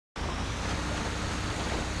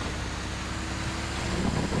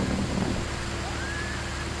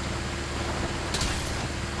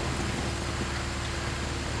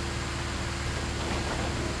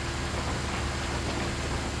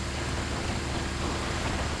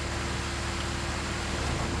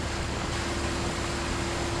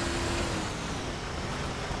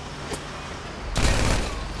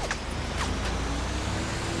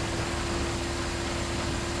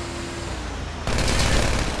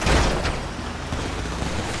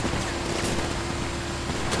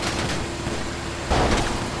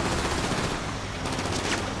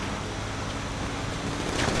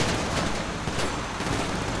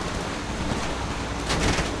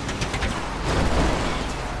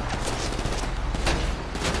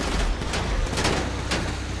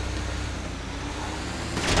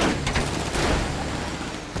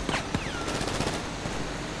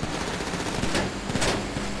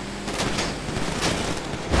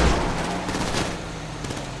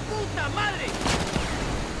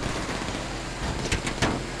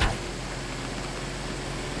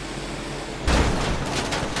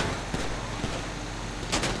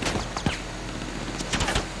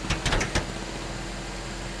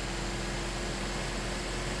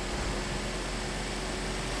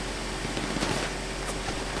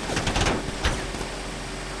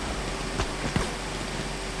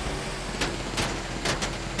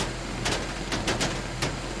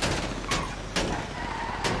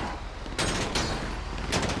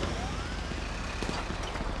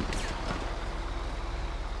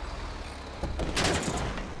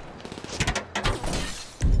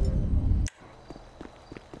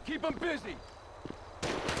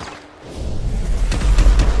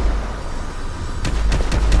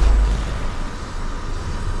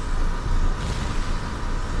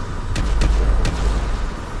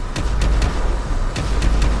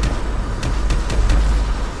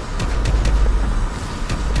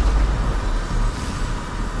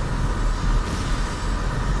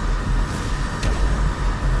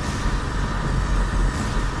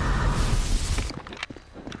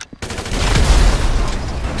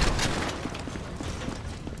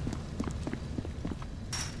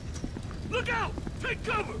Take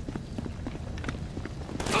cover!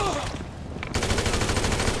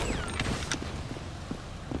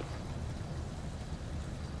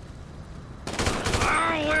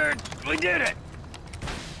 We did it!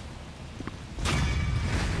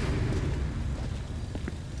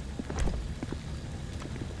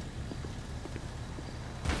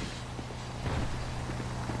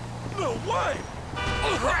 No way!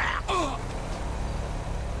 Oh, crap!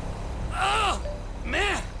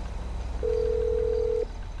 Man!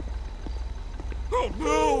 Oh,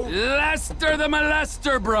 no! Lester the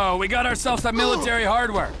molester, bro! We got ourselves some military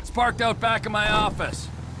hardware. It's parked out back in my office.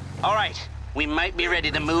 All right. We might be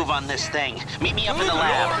ready to move on this thing. Meet me up in the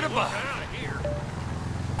lab.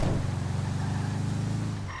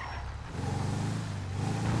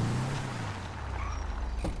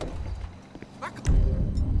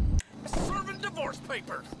 Serving divorce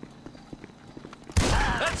papers.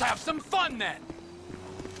 Let's have some fun then.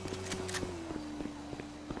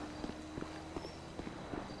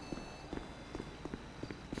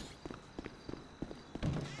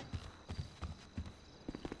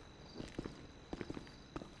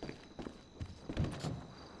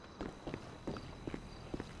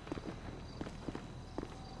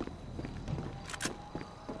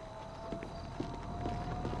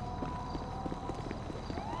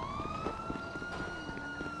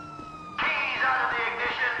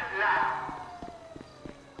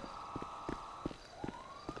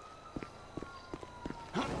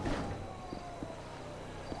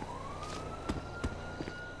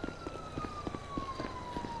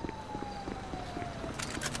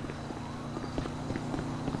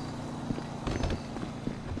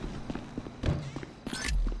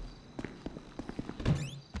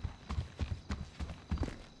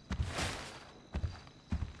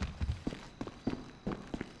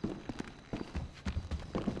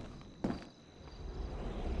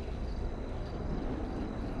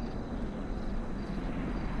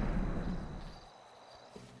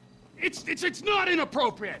 It's not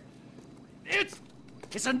inappropriate.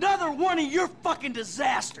 It's another one of your fucking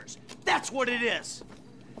disasters. That's what it is.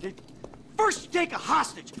 First you take a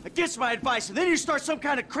hostage against my advice, and then you start some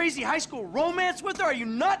kind of crazy high school romance with her? Are you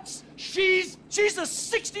nuts? She's a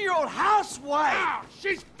 60-year-old housewife. Ah,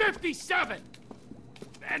 she's 57.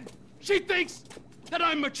 And she thinks that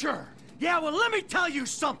I'm mature. Yeah, well, let me tell you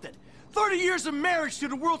something. 30 years of marriage to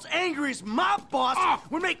the world's angriest mob boss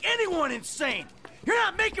would make anyone insane. You're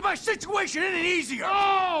not making my situation any easier!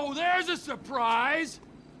 Oh, there's a surprise!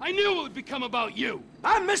 I knew it would become about you!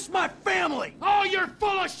 I miss my family! Oh, you're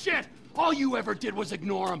full of shit! All you ever did was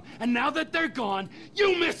ignore them, and now that they're gone,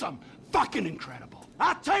 you miss them! Fucking incredible!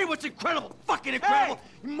 I'll tell you what's incredible! Fucking incredible! Hey!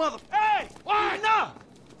 You mother... Hey! What? Nah!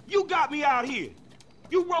 You got me out here.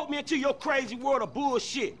 You wrote me into your crazy world of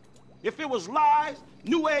bullshit. If it was lies,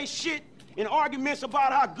 new age shit, and arguments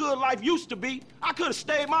about how good life used to be, I could have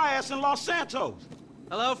stayed my ass in Los Santos.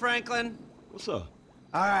 Hello, Franklin. What's up?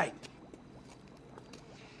 All right.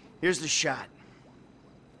 Here's the shot.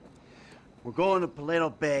 We're going to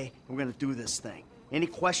Paleto Bay, and we're gonna do this thing. Any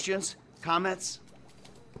questions? Comments?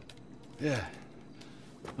 Yeah.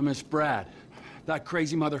 I miss Brad. That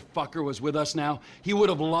crazy motherfucker was with us now. He would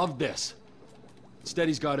have loved this. Instead,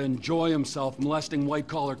 he's got to enjoy himself molesting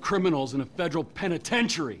white-collar criminals in a federal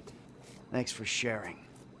penitentiary. Thanks for sharing.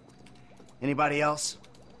 Anybody else?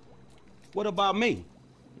 What about me?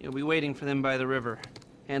 You'll be waiting for them by the river,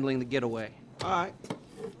 handling the getaway. All right.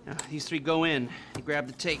 Now, these three go in, you grab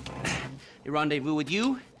the take. They rendezvous with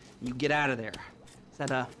you, and you get out of there. Does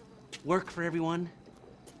that, work for everyone?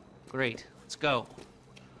 Great, let's go.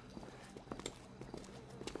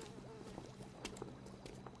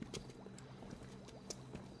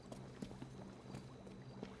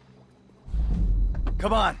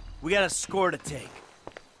 Come on, we got a score to take.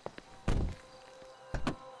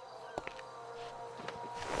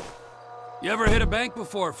 You ever hit a bank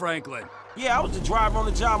before, Franklin? Yeah, I was the driver on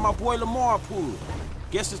the job my boy Lamar pulled.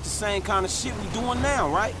 Guess it's the same kind of shit we doing now,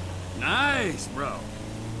 right? Nice, bro.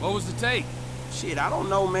 What was the take? Shit, I don't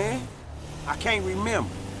know, man. I can't remember.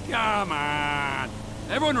 Come on.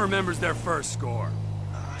 Everyone remembers their first score.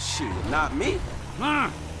 Shit, not me. Huh?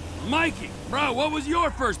 Mikey, bro, what was your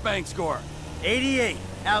first bank score? 88,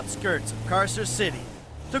 outskirts of Carcer City.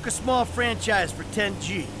 Took a small franchise for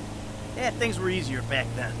 10G. Yeah, things were easier back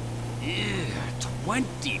then. Yeah,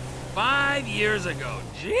 25 years ago.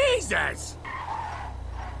 Jesus!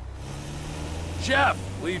 Jeff,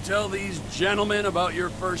 will you tell these gentlemen about your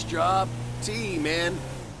first job? T, man.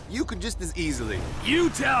 You could just as easily. You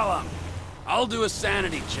tell them. I'll do a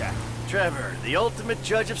sanity check. Trevor, the ultimate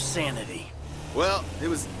judge of sanity. Well, it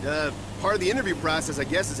was, part of the interview process, I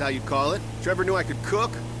guess is how you'd call it. Trevor knew I could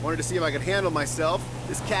cook, wanted to see if I could handle myself.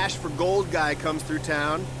 This cash for gold guy comes through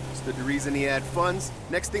town. Stood to reason he had funds.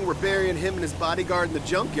 Next thing, we're burying him and his bodyguard in the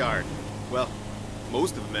junkyard. Well,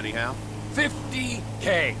 most of them anyhow.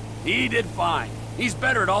 50K. He did fine. He's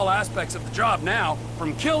better at all aspects of the job now,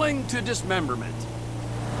 from killing to dismemberment.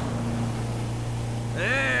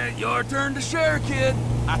 Hey, your turn to share, kid.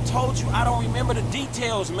 I told you I don't remember the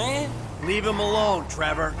details, man. Leave him alone,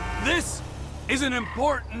 Trevor. This is an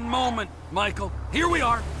important moment, Michael. Here we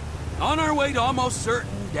are, on our way to almost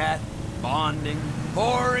certain death, bonding,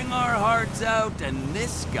 pouring our hearts out, and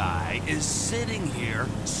this guy is sitting here,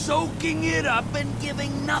 soaking it up and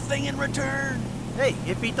giving nothing in return. Hey,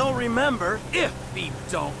 if he don't remember... If he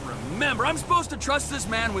don't remember, I'm supposed to trust this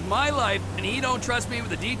man with my life, and he don't trust me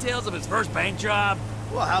with the details of his first bank job?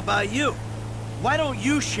 Well, how about you? Why don't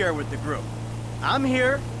you share with the group? I'm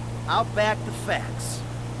here. I'll back the facts.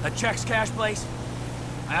 The checks cash place?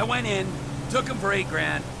 I went in, took him for 8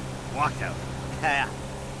 grand, walked out. Yeah.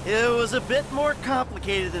 It was a bit more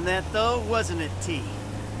complicated than that, though, wasn't it, T?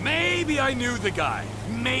 Maybe I knew the guy.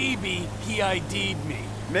 Maybe he ID'd me.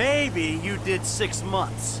 Maybe you did 6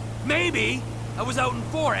 months. Maybe I was out in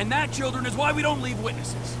 4, and that, children, is why we don't leave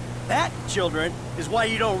witnesses. That, children, is why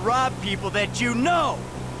you don't rob people that you know.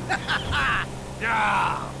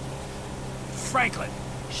 Ah, Franklin,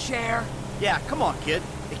 share? Yeah, come on, kid.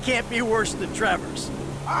 It can't be worse than Trevor's.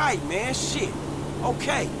 All right, man, shit.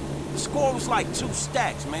 Okay, the score was like 2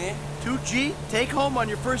 stacks, man. 2G, take home on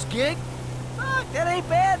your first gig? Fuck, that ain't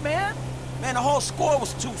bad, man. Man, the whole score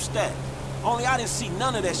was 2 stacks. Only I didn't see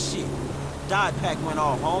none of that shit. Dye pack went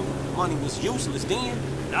off, homie. Money was useless then.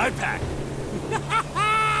 Dye pack?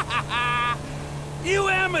 You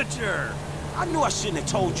amateur! I knew I shouldn't have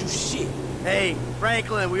told you shit. Hey,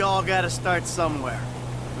 Franklin, we all gotta start somewhere.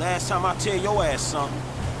 Last time I tell your ass something.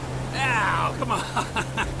 Ow, come on.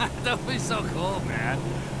 Don't be so cold, man.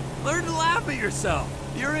 Learn to laugh at yourself.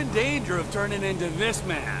 You're in danger of turning into this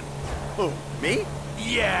man. Who, me?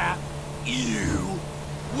 Yeah, you.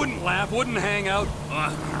 Wouldn't laugh, wouldn't hang out.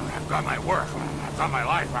 I've got my work, I've got my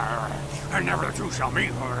life, and never the two shall meet.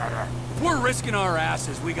 If we're risking our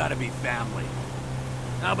asses, we gotta be family.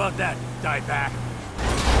 How about that, dieback?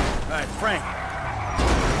 All right, Frank,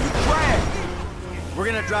 You trash. we're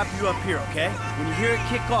gonna drop you up here, okay? When you hear it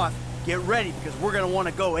kick off, get ready, because we're gonna want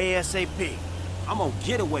to go ASAP. I'm on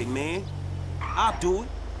getaway, man. I'll do it.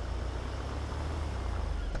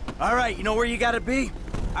 All right, you know where you gotta be?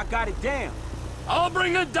 I got it down. I'll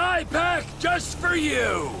bring a dye pack just for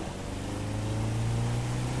you.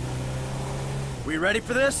 We ready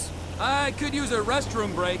for this? I could use a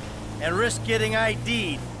restroom break. And risk getting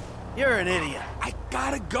ID'd. You're an idiot. I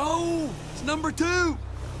gotta go. It's number 2.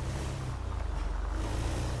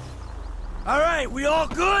 All right, we all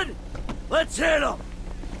good? Let's hit 'em.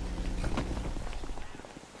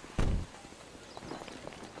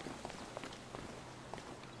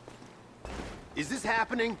 Is this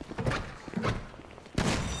happening?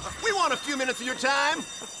 We want a few minutes of your time.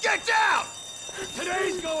 Get down!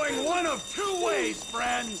 Today's going one of 2 ways,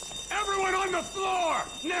 friends. Everyone on the floor,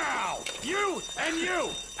 now! You and you,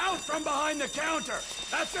 out from behind the counter.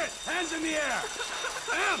 That's it, hands in the air.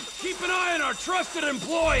 Em, keep an eye on our trusted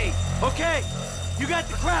employee. Okay, you got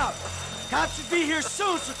the crowd. Cops should be here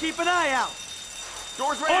soon, so keep an eye out.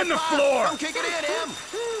 Doors ready On to the pop. floor. Come kick it in, Em.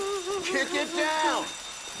 Kick it down.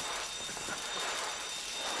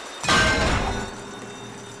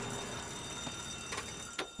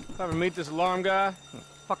 If I ever meet this alarm guy, I'll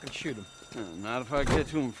fucking shoot him. Not if I get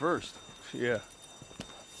to him first. Yeah.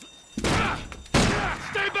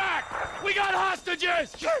 Stay back! We got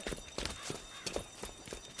hostages!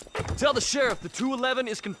 Tell the sheriff the 211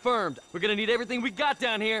 is confirmed. We're gonna need everything we got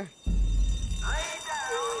down here.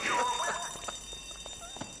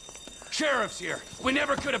 Sheriff's here. We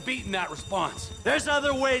never could have beaten that response. There's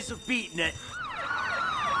other ways of beating it.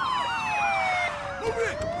 Move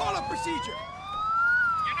in. Follow procedure.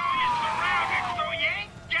 You know you're surrounded, so you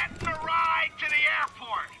ain't getting a ride to the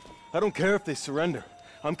airport. I don't care if they surrender.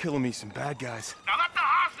 I'm killing me some bad guys. Now let the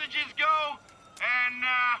hostages go, and,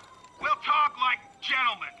 we'll talk like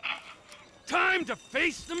gentlemen. Time to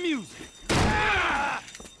face the music.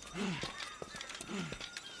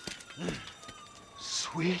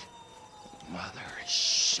 Sweet mother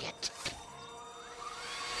shit.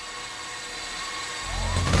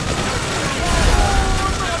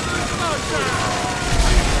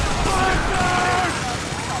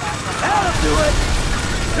 That'll do it!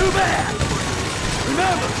 Too bad!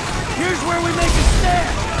 Remember, here's where we make a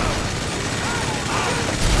stand!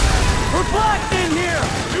 We're blocked in here!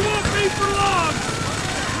 We won't be for long!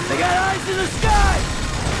 They got eyes in the sky!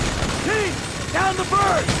 Team, down the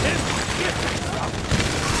bird!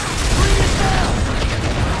 Bring it down!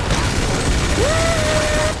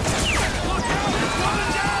 Look out, they're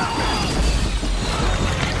coming down!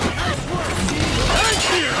 Nice work, team! Thank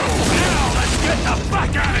you! Now, let's get the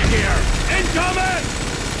fuck out of here! Incoming!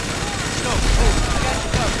 Go, I got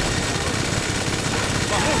you covered.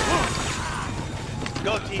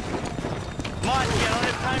 Go, team. Come on, kid, I don't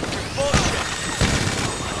have time for your bullshit.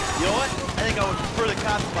 You know what? I think I would prefer the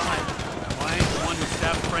cops behind me. I ain't the one who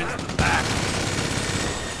stabbed friends in the back.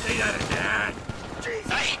 Say that again.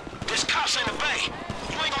 Hey, there's cops in the bay.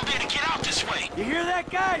 You ain't gonna be able to get out this way. You hear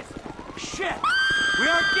that, guys? Shit! We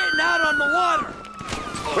aren't getting out on the water!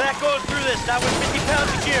 When that goes through this, not with 50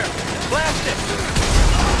 pounds of gear. Blast it!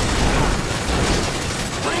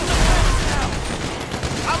 Bring the fence down!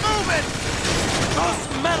 I'm moving! Throw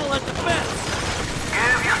some metal at the fence!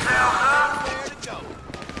 Give yourselves up.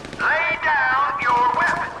 Lay down your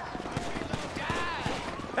weapons.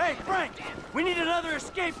 Hey, Frank! We need another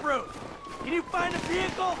escape route! Can you find a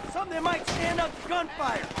vehicle? Something that might stand up to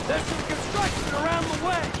gunfire. There's some construction around the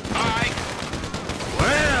way. All right.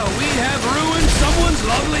 Well, we have ruined someone's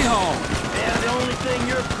lovely home. Yeah, the only thing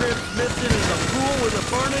your crib's missing is a pool with a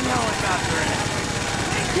burning helicopter in it.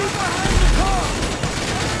 Hey, keep behind the car!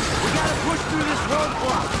 We gotta push through this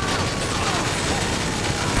roadblock.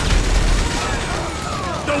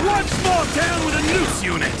 The one small town with a noose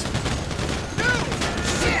unit.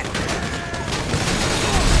 Shit!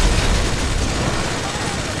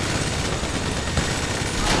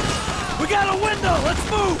 We got a window! Let's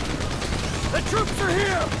move! The troops are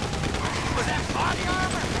here! Was that body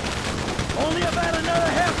armor? Only about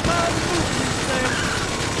another half mile to move these things.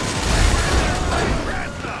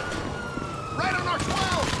 Right on our 12.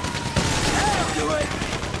 That'll do it!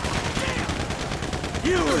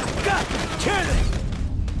 You have got to be kidding!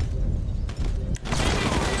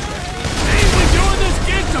 Ain't we doing this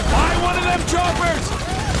gig to buy one of them choppers?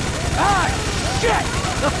 Ah, shit!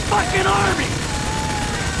 The fucking army!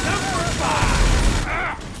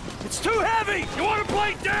 It's too heavy! You wanna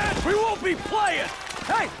play dead? We won't be playing!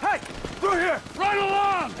 Hey, hey! Through here! Right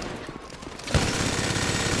along!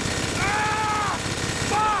 Ah!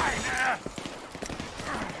 Fine!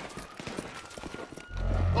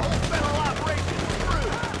 The whole federal operation is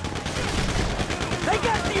through. They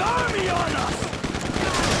got the army on us!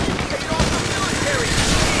 Paid off the military.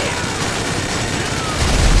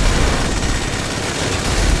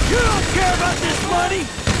 You don't care about this money!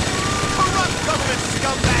 Corrupt government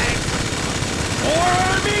scumbag. More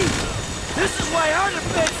army? This is why our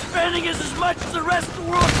defense spending is as much as the rest of the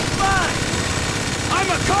world combined! I'm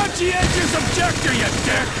a conscientious objector, you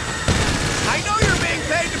dick! I know you're being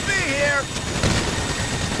paid to be here.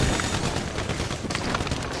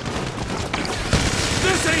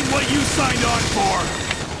 This ain't what you signed on for!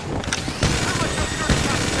 How much of your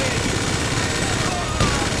tax paying you?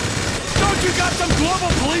 Don't you got some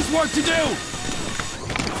global police work to do?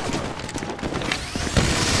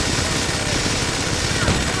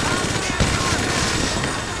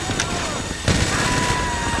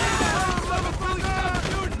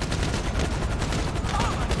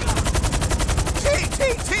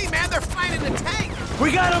 Man, they're fighting the tank!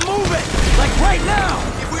 We gotta move it! Like right now!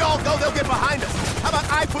 If we all go, they'll get behind us. How about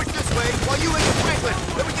I push this way while you and Franklin,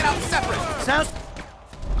 then we get out separate? Sounds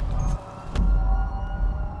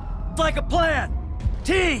like a plan.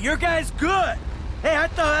 T, your guy's good. Hey, I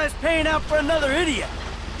thought I was paying out for another idiot.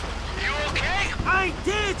 You okay? I ain't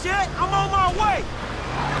dead yet. I'm on my way.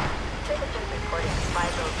 Citizens reporting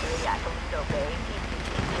 503 Atholstone Bay,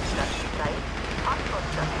 ECC construction site. Possible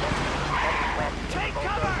suspect heading west. Take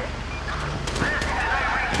cover!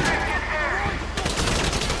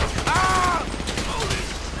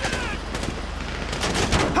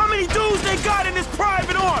 How many dudes they got in this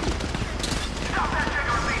private army?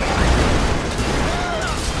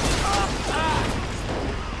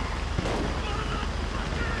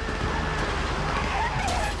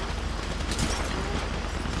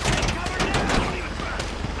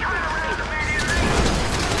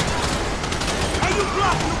 Hey, you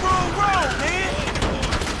blocking the wrong road, man!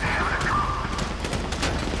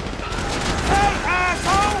 Hey,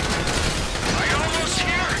 asshole! Are you almost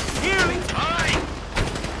here? Hear me? All right.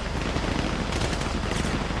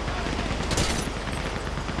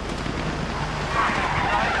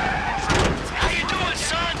 How you doing,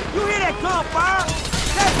 son? You hear that gunfire?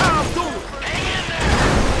 That's how I'm doing. Hang in there.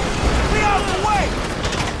 We out the way.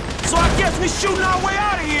 So I guess we shooting our way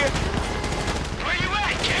out of here. Where you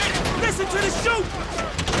at, kid? Listen to the shoot.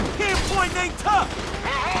 Pinpoint ain't tough.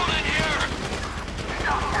 We're holding here.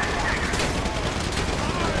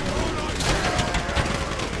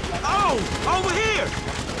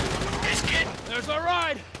 There's our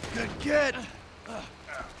ride! Good kid. Go,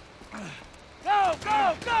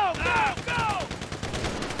 go, go, go, go!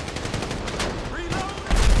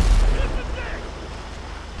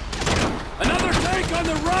 Another tank on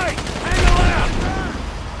the right! Hang a left!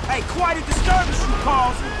 Hey, quite a disturbance, you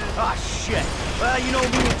causing. Ah, shit. Well, you know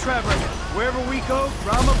me and Trevor. Wherever we go,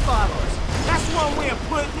 drama follows. That's one way of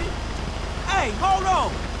putting it. Hey, hold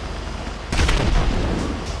on.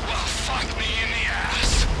 Well, fuck me in the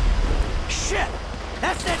ass. Shit!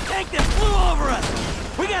 That's that tank that flew over us!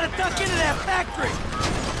 We gotta duck into that factory!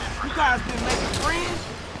 You guys been making friends?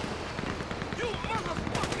 You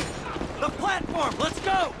motherfucking... The platform! Let's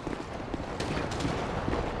go!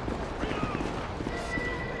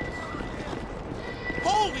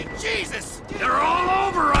 Holy Jesus! They're all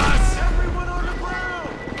over us! Everyone on the ground!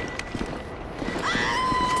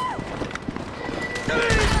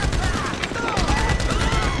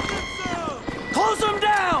 Close them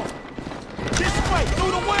down! This way,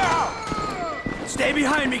 through the warehouse! Stay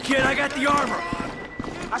behind me, kid. I got the armor.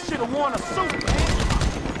 I should have worn a suit,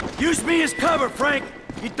 man. Use me as cover, Frank.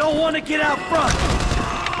 You don't want to get out front.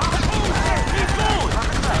 Keep going!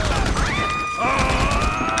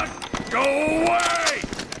 Go away!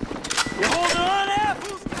 You holding on, F?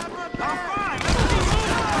 I'm fine.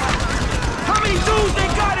 How many dudes they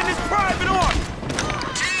got in this private army?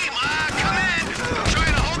 Team, come in. I'm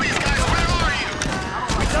trying to hold these guys. Where are you?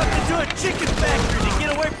 We ducked into a chicken factory to get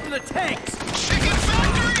away from the tanks. Chicken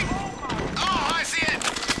factory? Oh, I see it.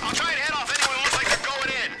 I'll try and head off anyone who looks like they're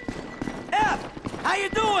going in. F, how you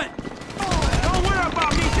doing? Don't worry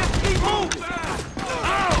about me. Just keep moving.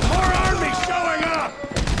 Oh, more army showing up!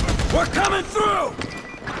 We're coming through!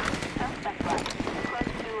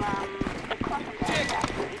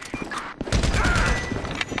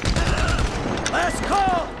 Last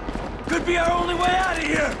call! Could be our only way out of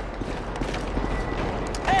here!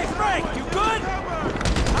 Hey, Frank, you good?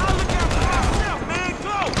 I'll look out for myself, man.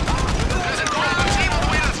 Go! There's a Bravo team on the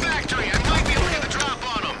way to the factory. I might be able to get the drop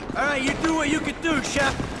on them. All right, you do what you can do,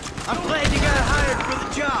 Chef. I'm glad you got hired for the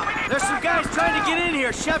job. There's some guys trying to get in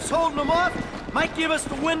here. Chef's holding them off. Might give us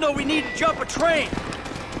the window we need to jump a train.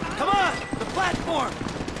 Come on, the platform.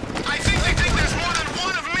 I think they think there's more than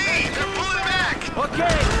one of me. They're pulling back.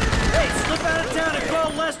 Okay. Hey, slip out of town and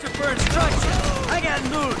call Lester for instructions. I got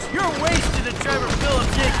news. You're wasted at Trevor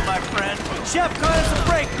Phillips Inc., my friend. Chef caught us a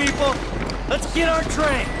break, people. Let's get our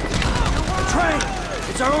train. The train.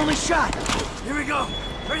 It's our only shot. Here we go.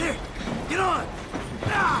 Right here. Get on.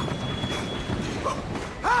 Ah!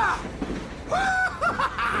 Ah!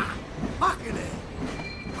 Fucking it.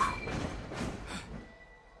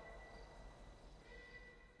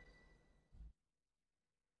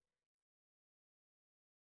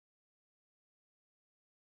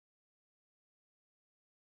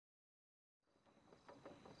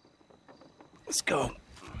 Let's go.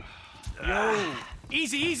 Yo,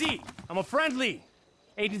 easy, easy. I'm a friendly.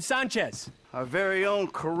 Agent Sanchez. Our very own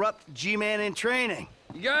corrupt G-man in training.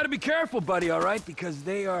 You gotta be careful, buddy, all right? Because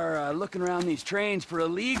they are looking around these trains for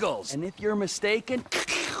illegals. And if you're mistaken,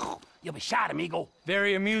 you'll be shot, amigo.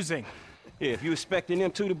 Very amusing. Yeah, if you expecting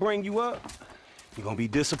them two to bring you up, you're gonna be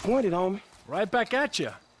disappointed, homie. Right back at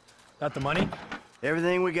you. Got the money?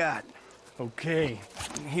 Everything we got. Okay.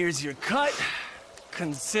 Here's your cut.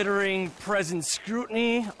 Considering present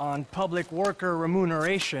scrutiny on public worker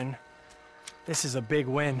remuneration, this is a big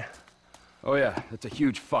win. Oh yeah, that's a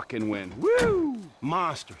huge fucking win. Woo!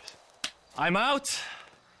 Monsters. I'm out.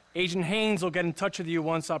 Agent Haynes will get in touch with you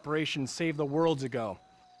once Operation Save the World's ago.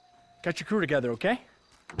 Get your crew together, okay?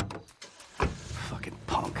 Fucking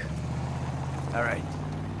punk. All right.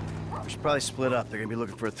 We should probably split up. They're gonna be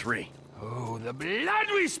looking for a 3. Oh, the blood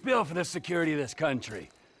we spill for the security of this country.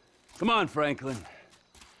 Come on, Franklin.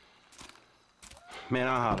 Man,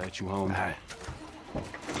 I'll holler at you, homie. All right.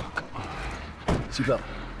 Seatbelt.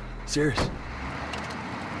 Serious.